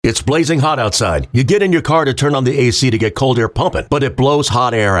It's blazing hot outside. You get in your car to turn on the AC to get cold air pumping, but it blows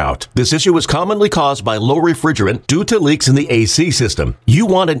hot air out. This issue is commonly caused by low refrigerant due to leaks in the AC system. You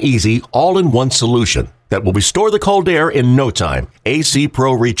want an easy, all-in-one solution that will restore the cold air in no time. AC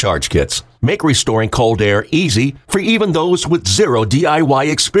Pro Recharge Kits make restoring cold air easy for even those with zero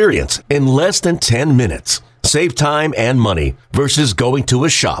DIY experience in less than 10 minutes. Save time and money versus going to a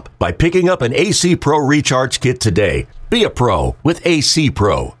shop by picking up an AC Pro Recharge Kit today. Be a pro with AC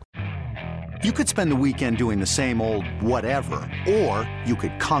Pro. You could spend the weekend doing the same old whatever, or you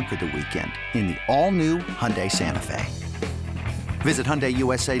could conquer the weekend in the all-new Hyundai Santa Fe. Visit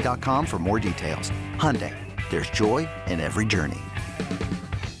HyundaiUSA.com for more details. Hyundai, there's joy in every journey.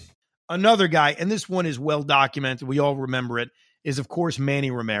 Another guy, and this one is well documented, we all remember it, is of course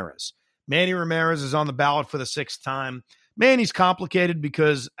Manny Ramirez. Manny Ramirez is on the ballot for the 6th time. Manny's complicated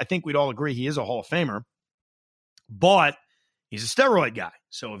because I think we'd all agree he is a Hall of Famer, but he's a steroid guy.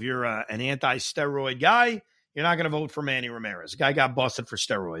 So if you're an anti-steroid guy, you're not going to vote for Manny Ramirez. The guy got busted for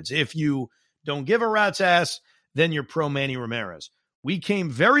steroids. If you don't give a rat's ass, then you're pro Manny Ramirez. We came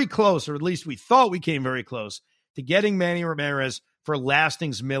very close, or at least we thought we came very close, to getting Manny Ramirez for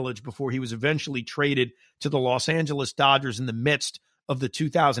Lastings Millage before he was eventually traded to the Los Angeles Dodgers in the midst of the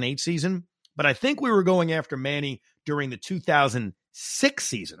 2008 season. But I think we were going after Manny during the 2006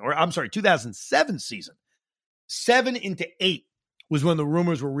 season, or I'm sorry, 2007 season. 7 into 8 was when the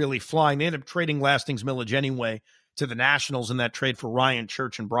rumors were really flying. They ended up trading Lastings Millage anyway to the Nationals in that trade for Ryan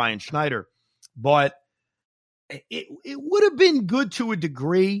Church and Brian Schneider. But it would have been good to a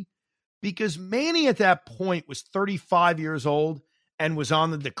degree because Manny at that point was 35 years old and was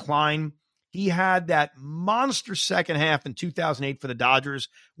on the decline. He had that monster second half in 2008 for the Dodgers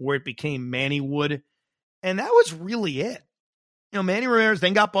where it became Manny Wood. And that was really it. You know, Manny Ramirez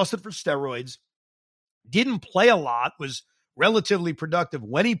then got busted for steroids. Didn't play a lot, was relatively productive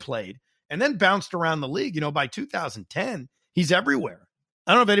when he played, and then bounced around the league. You know, by 2010, he's everywhere.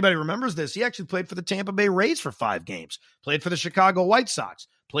 I don't know if anybody remembers this. He actually played for the Tampa Bay Rays for 5 games, played for the Chicago White Sox,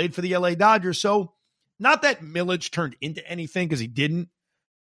 played for the LA Dodgers. So not that Millage turned into anything because he didn't.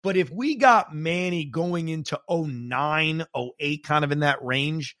 But if we got Manny going into 09, 08, kind of in that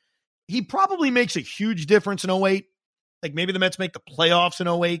range, he probably makes a huge difference in 08. Like maybe the Mets make the playoffs in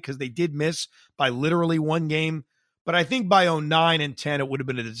 08 because they did miss by literally 1 game. But I think by 09 and 10, it would have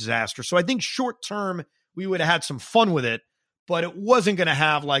been a disaster. So I think short term, we would have had some fun with it, but it wasn't going to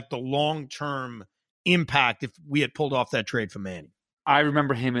have like the long-term impact if we had pulled off that trade for Manny. I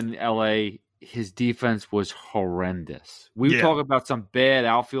remember him in LA. His defense was horrendous. We talk about some bad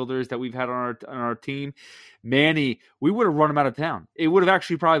outfielders that we've had on our team. Manny, we would have run him out of town. It would have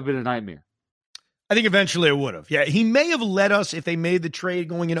actually probably been a nightmare. I think eventually it would have. Yeah, he may have led us if they made the trade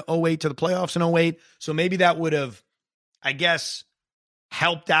going into 08 to the playoffs in 08. So maybe that would have, I guess,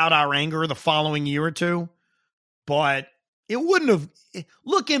 helped out our anger the following year or two. But it wouldn't have,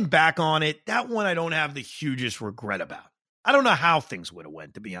 looking back on it, that one I don't have the hugest regret about. I don't know how things would have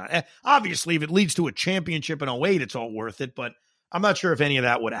went, to be honest. Obviously, if it leads to a championship in 08, it's all worth it. But I'm not sure if any of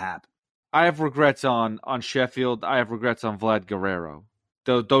that would have happened. I have regrets on Sheffield. I have regrets on Vlad Guerrero.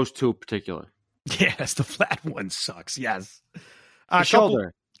 Those two in particular. Yes, the flat one sucks. Yes.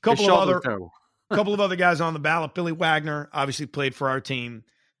 Couple of other guys on the ballot. Billy Wagner obviously played for our team.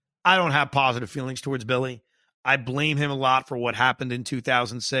 I don't have positive feelings towards Billy. I blame him a lot for what happened in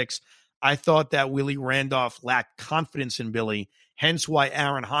 2006. I thought that Willie Randolph lacked confidence in Billy, hence why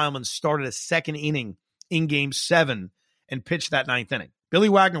Aaron Heilman started a second inning in Game 7 and pitched that 9th inning. Billy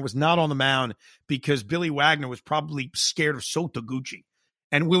Wagner was not on the mound because Billy Wagner was probably scared of Sho Taguchi.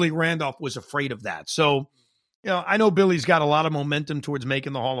 And Willie Randolph was afraid of that. So, you know, I know Billy's got a lot of momentum towards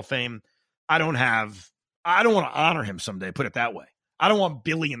making the Hall of Fame. I don't want to honor him someday, put it that way. I don't want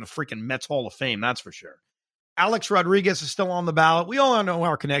Billy in the freaking Mets Hall of Fame, that's for sure. Alex Rodriguez is still on the ballot. We all know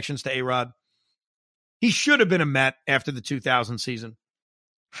our connections to A-Rod. He should have been a Met after the 2000 season.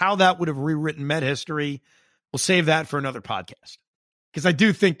 How that would have rewritten Met history, we'll save that for another podcast. Because I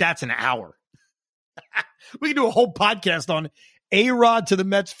do think that's an hour. We can do a whole podcast on A-Rod to the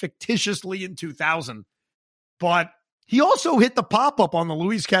Mets fictitiously in 2000. But he also hit the pop-up on the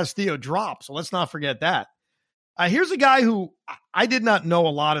Luis Castillo drop, so let's not forget that. Here's a guy who I did not know a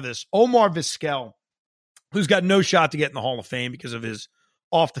lot of this, Omar Vizquel, who's got no shot to get in the Hall of Fame because of his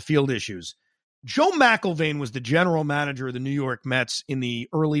off-the-field issues. Joe McIlvaine was the general manager of the New York Mets in the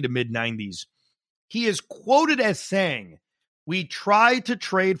early to mid-90s. He is quoted as saying, "We tried to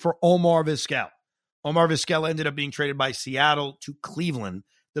trade for Omar Vizquel." Omar Vizquel ended up being traded by Seattle to Cleveland.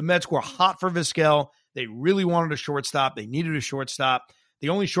 The Mets were hot for Vizquel. They really wanted a shortstop. They needed a shortstop. The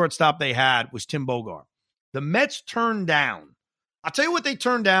only shortstop they had was Tim Bogar. The Mets turned down I'll tell you what they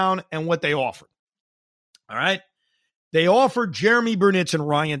turned down and what they offered. All right. They offered Jeremy Brunitz and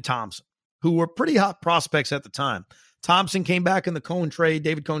Ryan Thompson, who were pretty hot prospects at the time. Thompson came back in the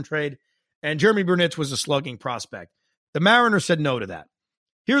David Cohn trade, and Jeremy Brunitz was a slugging prospect. The Mariners said no to that.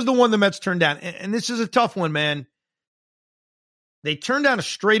 Here's the one the Mets turned down, and this is a tough one, man. They turned down a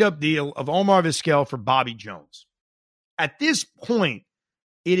straight-up deal of Omar Vizquel for Bobby Jones. At this point,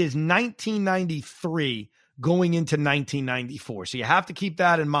 it is 1993 going into 1994, so you have to keep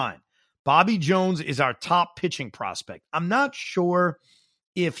that in mind. Bobby Jones is our top pitching prospect. I'm not sure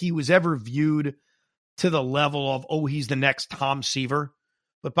if he was ever viewed to the level of, oh, he's the next Tom Seaver.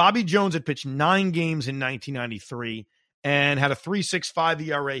 But Bobby Jones had pitched 9 games in 1993 and had a 3.65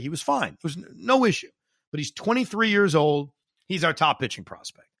 ERA. He was fine. It was no issue. But he's 23 years old. He's our top pitching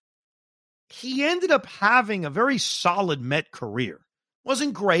prospect. He ended up having a very solid Met career.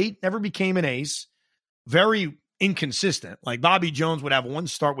 Wasn't great, never became an ace. Very inconsistent. Like Bobby Jones would have one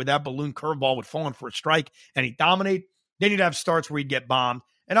start where that balloon curveball would fall in for a strike and he'd dominate. Then he'd have starts where he'd get bombed.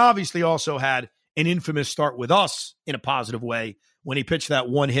 And obviously also had an infamous start with us in a positive way when he pitched that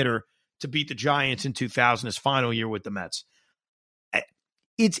one hitter to beat the Giants in 2000, his final year with the Mets.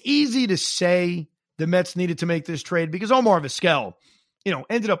 It's easy to say the Mets needed to make this trade because Omar Vizquel,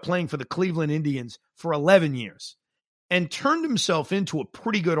 ended up playing for the Cleveland Indians for 11 years and turned himself into a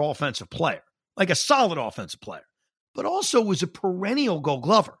pretty good offensive player, like a solid offensive player, but also was a perennial Gold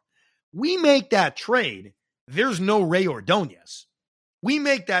Glover. We make that trade, there's no Rey Ordonez. We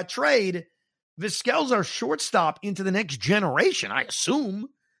make that trade, Vizquel's our shortstop into the next generation, I assume.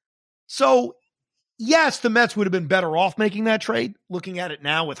 So, yes, the Mets would have been better off making that trade. Looking at it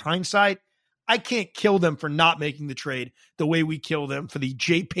now with hindsight, I can't kill them for not making the trade the way we kill them for the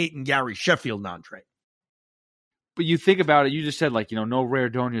Jay Payton, Gary Sheffield non-trade. But you think about it, you just said, no Rey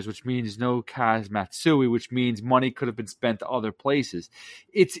Ordonez, which means no Kaz Matsui, which means money could have been spent to other places.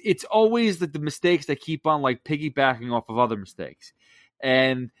 It's always the mistakes that keep on piggybacking off of other mistakes.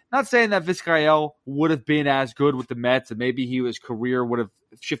 And not saying that Vizquel would have been as good with the Mets and maybe his career would have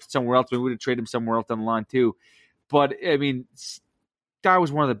shifted somewhere else. Maybe we would have traded him somewhere else down the line too. But, guy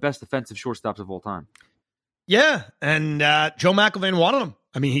was one of the best defensive shortstops of all time. Yeah, and Joe McIlvaine wanted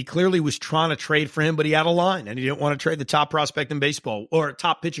him. He clearly was trying to trade for him, but he had a line, and he didn't want to trade the top prospect in baseball or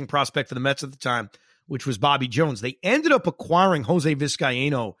top pitching prospect for the Mets at the time, which was Bobby Jones. They ended up acquiring Jose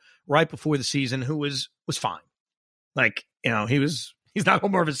Vizcaíno right before the season, who was fine. He's not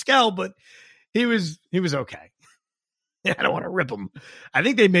Omar Vizquel, but he was okay. I don't want to rip him. I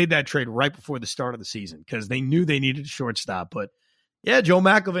think they made that trade right before the start of the season because they knew they needed a shortstop. But yeah, Joe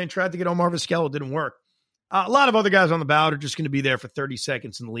McIlvaine tried to get Omar Vizquel. It didn't work. A lot of other guys on the ballot are just going to be there for 30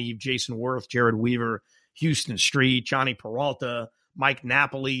 seconds and leave. Jason Worth, Jared Weaver, Houston Street, Johnny Peralta, Mike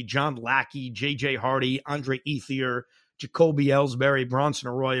Napoli, John Lackey, J.J. Hardy, Andre Ethier, Jacoby Ellsbury, Bronson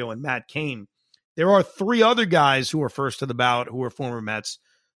Arroyo, and Matt Cain. There are 3 other guys who are first to the ballot who are former Mets.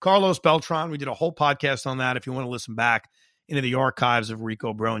 Carlos Beltran, we did a whole podcast on that if you want to listen back into the archives of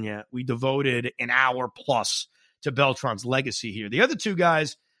Rico Brogna. We devoted an hour plus to Beltran's legacy here. The other 2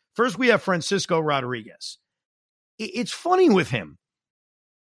 guys, first we have Francisco Rodriguez. It's funny with him.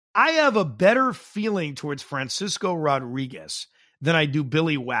 I have a better feeling towards Francisco Rodriguez than I do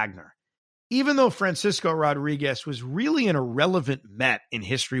Billy Wagner. Even though Francisco Rodriguez was really an irrelevant Met in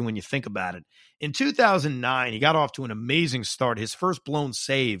history when you think about it. In 2009, he got off to an amazing start. His first blown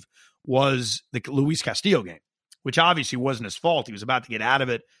save was the Luis Castillo game, which obviously wasn't his fault. He was about to get out of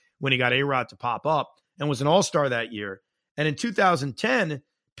it when he got A-Rod to pop up and was an all-star that year. And in 2010,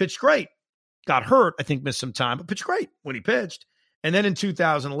 pitched great. Got hurt, I think missed some time, but pitched great when he pitched. And then in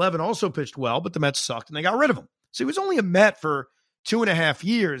 2011, also pitched well, but the Mets sucked and they got rid of him. So he was only a Met for 2.5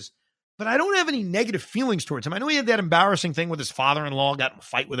 years. But I don't have any negative feelings towards him. I know he had that embarrassing thing with his father-in-law, got in a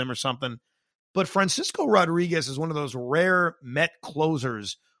fight with him or something. But Francisco Rodriguez is one of those rare Met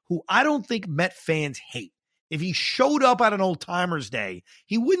closers who I don't think Met fans hate. If he showed up at an old-timers day,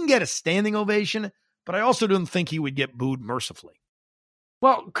 he wouldn't get a standing ovation, but I also don't think he would get booed mercifully.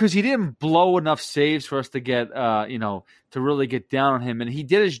 Well, because he didn't blow enough saves for us to get, to really get down on him. And he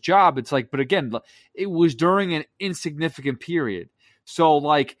did his job. It's but again, it was during an insignificant period. So,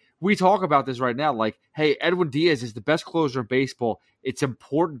 we talk about this right now, hey, Edwin Diaz is the best closer in baseball. It's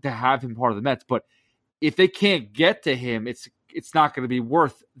important to have him part of the Mets. But if they can't get to him, it's not going to be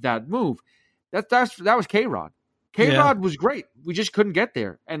worth that move. That was K-Rod. K-Rod was great. We just couldn't get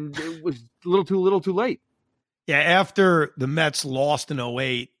there. And it was a little too late. Yeah, after the Mets lost in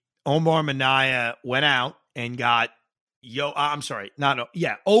 2008, Omar Minaya went out and got after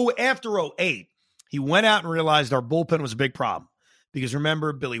 2008, he went out and realized our bullpen was a big problem. Because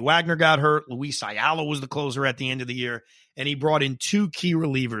remember, Billy Wagner got hurt. Luis Ayala was the closer at the end of the year. and he brought in 2 key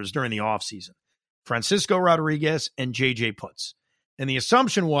relievers during the offseason, Francisco Rodriguez and J.J. Putz. And the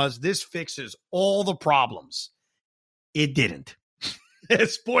assumption was this fixes all the problems. It didn't.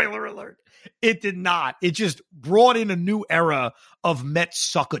 Spoiler alert. It did not. It just brought in a new era of Met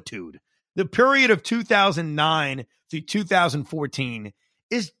suckitude. The period of 2009 through 2014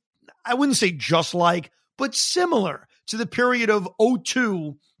 is, I wouldn't say just like, but similar to the period of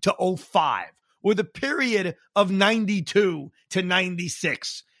 02 to 05, or the period of 92 to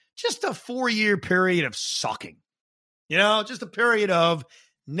 96. Just a 4-year period of sucking. Just a period of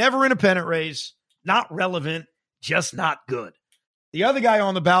never in a pennant race, not relevant, just not good. The other guy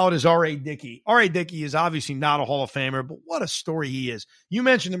on the ballot is R.A. Dickey. R.A. Dickey is obviously not a Hall of Famer, but what a story he is. You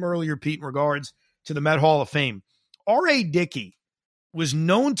mentioned him earlier, Pete, in regards to the Met Hall of Fame. R.A. Dickey was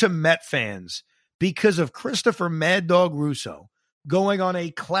known to Met fans because of Christopher Mad Dog Russo going on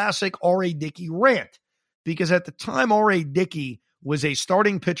a classic R.A. Dickey rant. Because at the time, R.A. Dickey was a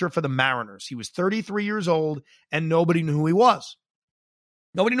starting pitcher for the Mariners. He was 33 years old, and nobody knew who he was.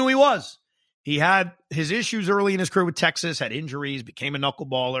 Nobody knew who he was. He had his issues early in his career with Texas, had injuries, became a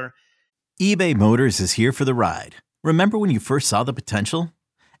knuckleballer. eBay Motors is here for the ride. Remember when you first saw the potential?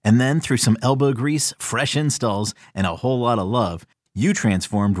 And then through some elbow grease, fresh installs, and a whole lot of love, you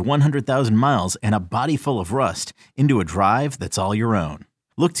transformed 100,000 miles and a body full of rust into a drive that's all your own.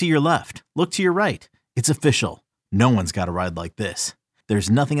 Look to your left. Look to your right. It's official. No one's got a ride like this. There's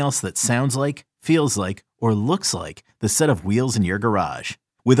nothing else that sounds like, feels like, or looks like the set of wheels in your garage.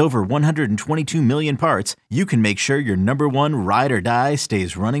 With over 122 million parts, you can make sure your number one ride or die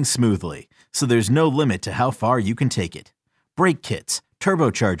stays running smoothly, so there's no limit to how far you can take it. Brake kits,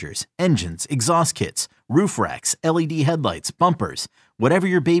 turbochargers, engines, exhaust kits, roof racks, LED headlights, bumpers, whatever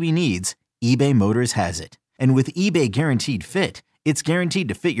your baby needs, eBay Motors has it. And with eBay Guaranteed Fit, it's guaranteed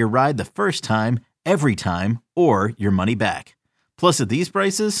to fit your ride the first time, every time, or your money back. Plus, at these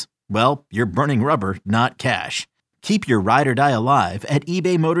prices, well, you're burning rubber, not cash. Keep your ride or die alive at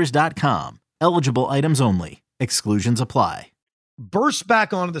ebaymotors.com. Eligible items only. Exclusions apply. Burst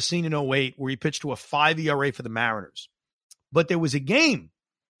back onto the scene in 08 where he pitched to a 5 ERA for the Mariners. But there was a game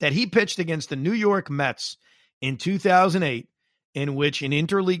that he pitched against the New York Mets in 2008 in which in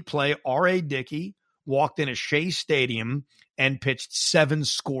interleague play, R.A. Dickey walked in a Shea Stadium and pitched 7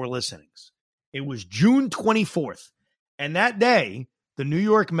 scoreless innings. It was June 24th. And that day, the New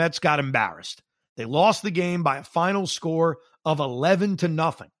York Mets got embarrassed. They lost the game by a final score of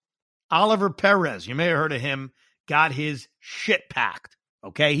 11-0. Oliver Perez, you may have heard of him, got his shit packed.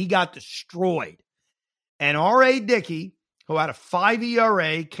 Okay, he got destroyed. And R.A. Dickey, who had a 5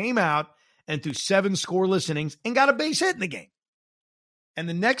 ERA, came out and threw 7 scoreless innings and got a base hit in the game. And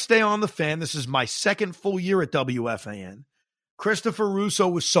the next day on the Fan, this is my second full year at WFAN, Christopher Russo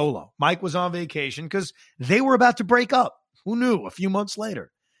was solo. Mike was on vacation because they were about to break up. Who knew? A few months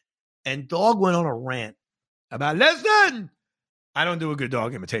later. And Dog went on a rant about, listen, I don't do a good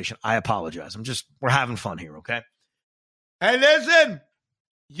dog imitation. I apologize. We're having fun here, okay? Hey, listen,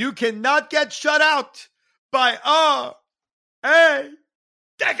 you cannot get shut out by R.A.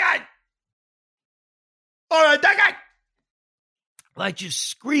 Dickey. All right, Dickey. Like just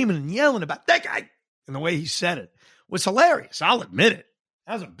screaming and yelling about Dickey. And the way he said it was hilarious. I'll admit it.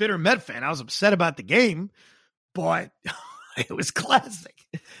 I was a bitter Met fan. I was upset about the game, but it was classic.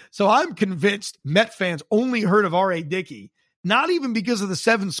 So I'm convinced Met fans only heard of R.A. Dickey, not even because of the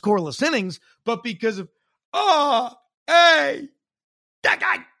 7 scoreless innings, but because of R.A. Dickey.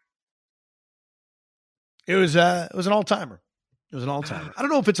 It was an all-timer. It was an all-timer. I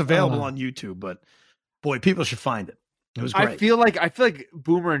don't know if it's available on YouTube, but boy, people should find it. It was great. I feel like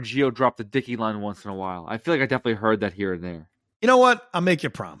Boomer and Gio drop the Dickey line once in a while. I feel like I definitely heard that here and there. You know what? I'll make you a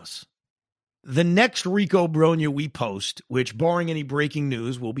promise. The next Rico Brogna we post, which barring any breaking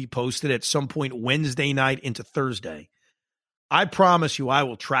news will be posted at some point Wednesday night into Thursday, I promise you I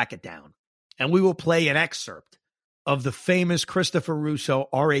will track it down and we will play an excerpt of the famous Christopher Russo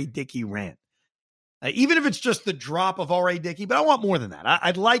R.A. Dickey rant. Even if it's just the drop of R.A. Dickey, but I want more than that.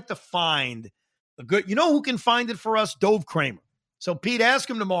 I'd like to find a good, you know who can find it for us? Dove Kramer. So Pete, ask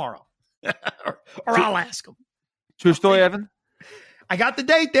him tomorrow or I'll ask him. True story, Evan? I got the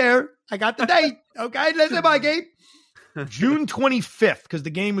date there. Okay, listen, Mikey. June 25th, because the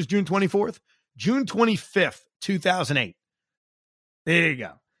game was June 24th. June 25th, 2008. There you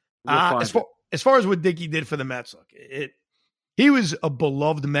go. As far as what Dickey did for the Mets, look, he was a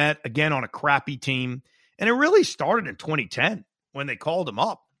beloved Met, again, on a crappy team. And it really started in 2010 when they called him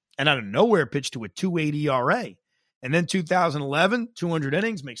up and out of nowhere pitched to a 2.80 ERA. And then 2011, 200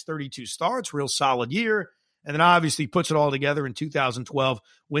 innings, makes 32 starts, real solid year. And then obviously puts it all together in 2012,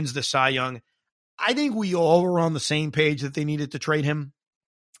 wins the Cy Young. I think we all were on the same page that they needed to trade him.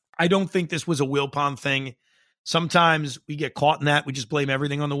 I don't think this was a Wilpon thing. Sometimes we get caught in that. We just blame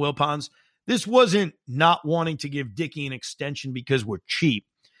everything on the Wilpons. This wasn't not wanting to give Dickey an extension because we're cheap.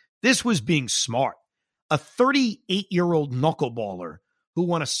 This was being smart. A 38-year-old knuckleballer who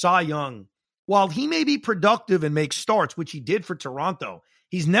won a Cy Young, while he may be productive and make starts, which he did for Toronto,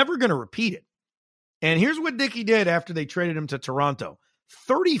 he's never going to repeat it. And here's what Dickey did after they traded him to Toronto.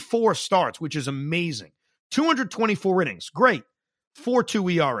 34 starts, which is amazing. 224 innings. Great.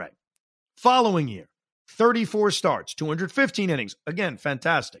 4.2 ERA. Following year, 34 starts, 215 innings. Again,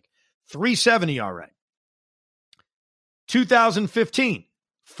 fantastic. 3.7 ERA. 2015,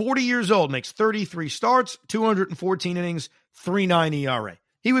 40 years old, makes 33 starts, 214 innings, 3.9 ERA.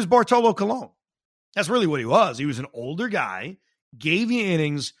 He was Bartolo Colon. That's really what he was. He was an older guy, gave you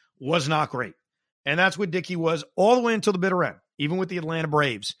innings, was not great. And that's what Dickey was all the way until the bitter end, even with the Atlanta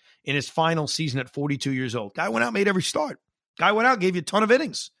Braves in his final season at 42 years old. Guy went out, made every start. Guy went out, gave you a ton of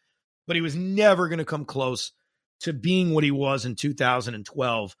innings. But he was never going to come close to being what he was in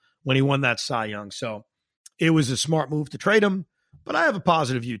 2012 when he won that Cy Young. So it was a smart move to trade him. But I have a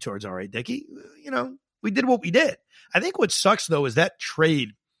positive view towards all right, Dickey. You know, we did what we did. I think what sucks, though, is that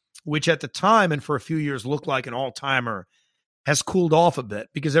trade, which at the time and for a few years looked like an all-timer, has cooled off a bit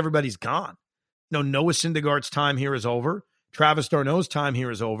because everybody's gone. Noah Syndergaard's time here is over. Travis d'Arnaud's time here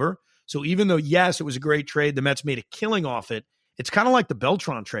is over. So even though, yes, it was a great trade, the Mets made a killing off it, it's kind of like the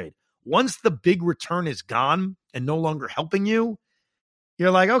Beltran trade. Once the big return is gone and no longer helping you,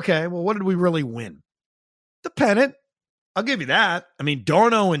 you're like, okay, well, what did we really win? The pennant. I'll give you that. I mean,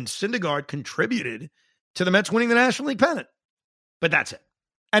 d'Arnaud and Syndergaard contributed to the Mets winning the National League pennant. But that's it.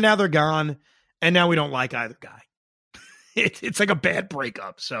 And now they're gone, and now we don't like either guy. It's like a bad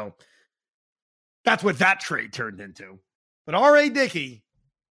breakup. So that's what that trade turned into. But R.A. Dickey,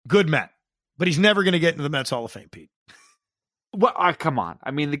 good Met. But he's never going to get into the Mets Hall of Fame, Pete. Well, come on.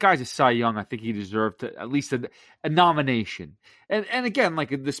 I mean, the guy's a Cy Young. I think he deserved at least a nomination. And again, like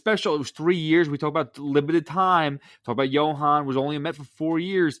the special, it was 3 years. We talk about limited time. Talk about Johan was only a Met for 4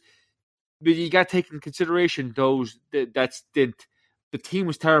 years. But you got to take into consideration that stint. The team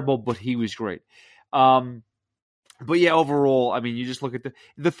was terrible, but he was great. But yeah, overall, I mean, you just look at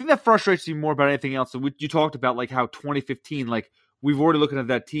the thing that frustrates me more about anything else. And you talked about like how 2015, like we've already looking at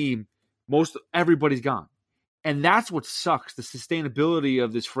that team. Everybody's gone. And that's what sucks, the sustainability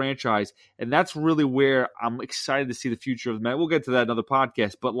of this franchise. And that's really where I'm excited to see the future of the Mets. We'll get to that in another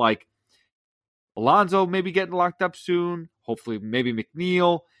podcast. But like Alonso maybe getting locked up soon. Hopefully maybe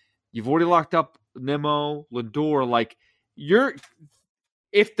McNeil. You've already locked up Nimmo, Lindor. Like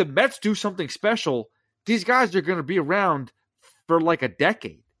if the Mets do something special, these guys are going to be around for like a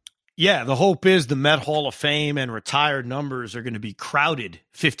decade. Yeah, the hope is the Met Hall of Fame and retired numbers are going to be crowded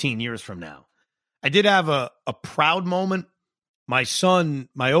 15 years from now. I did have a proud moment. My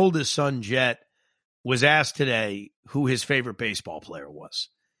oldest son, Jet, was asked today who his favorite baseball player was.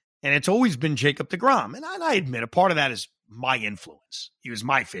 And it's always been Jacob deGrom. And I admit a part of that is my influence. He was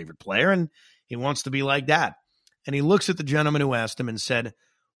my favorite player, and he wants to be like that. And he looks at the gentleman who asked him and said,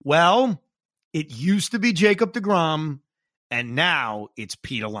 well, it used to be Jacob deGrom, and now it's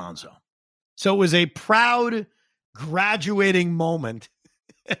Pete Alonso. So it was a proud graduating moment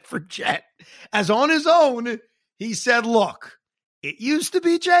for Jet. As on his own, he said, look, it used to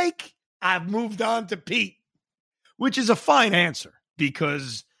be Jake. I've moved on to Pete, which is a fine answer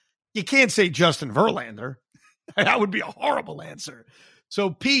because you can't say Justin Verlander. That would be a horrible answer. So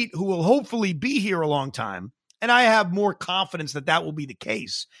Pete, who will hopefully be here a long time, and I have more confidence that that will be the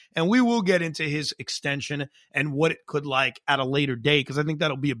case. And we will get into his extension and what it could like at a later date, because I think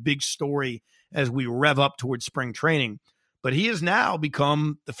that'll be a big story as we rev up towards spring training. But he has now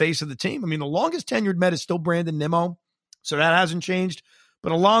become the face of the team. I mean, the longest tenured Met is still Brandon Nimmo, so that hasn't changed.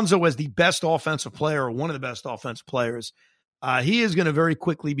 But Alonso, as the best offensive player, or one of the best offensive players, he is going to very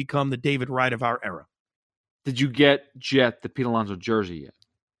quickly become the David Wright of our era. Did you get Jet the Pete Alonso jersey yet?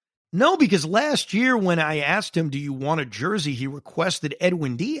 No, because last year when I asked him, do you want a jersey, he requested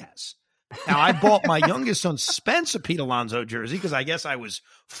Edwin Diaz. Now, I bought my youngest son Spence a Pete Alonso jersey because I guess I was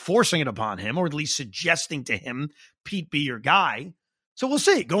forcing it upon him, or at least suggesting to him, Pete, be your guy. So we'll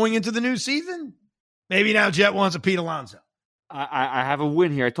see. Going into the new season, maybe now Jet wants a Pete Alonso. I have a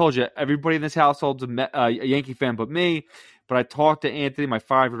win here. I told you, everybody in this household's a Yankee fan but me. But I talked to Anthony, my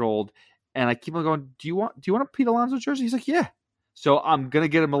 5-year-old, and I keep on going, do you want a Pete Alonso jersey? He's like, yeah. So I'm going to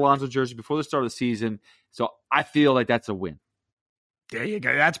get him a Alonso jersey before the start of the season. So I feel like that's a win. There you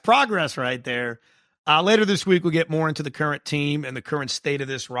go. That's progress right there. Later this week, we'll get more into the current team and the current state of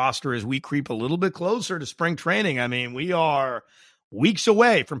this roster as we creep a little bit closer to spring training. I mean, we are weeks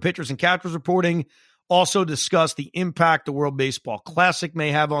away from pitchers and catchers reporting. Also discuss the impact the World Baseball Classic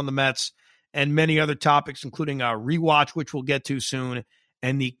may have on the Mets and many other topics, including our rewatch, which we'll get to soon,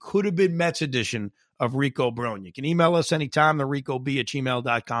 and the Could Have Been Mets edition of Rico Bronya. You can email us anytime,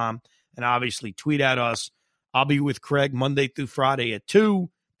 thericob@gmail.com, and obviously tweet at us. I'll be with Craig Monday through Friday at 2,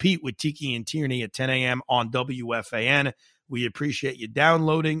 Pete with Tiki and Tierney at 10 a.m. on WFAN. We appreciate you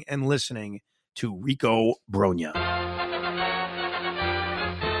downloading and listening to Rico Bronya.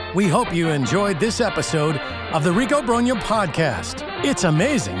 We hope you enjoyed this episode of the Rico Bronya podcast. It's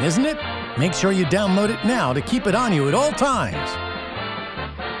amazing, isn't it? Make sure you download it now to keep it on you at all times.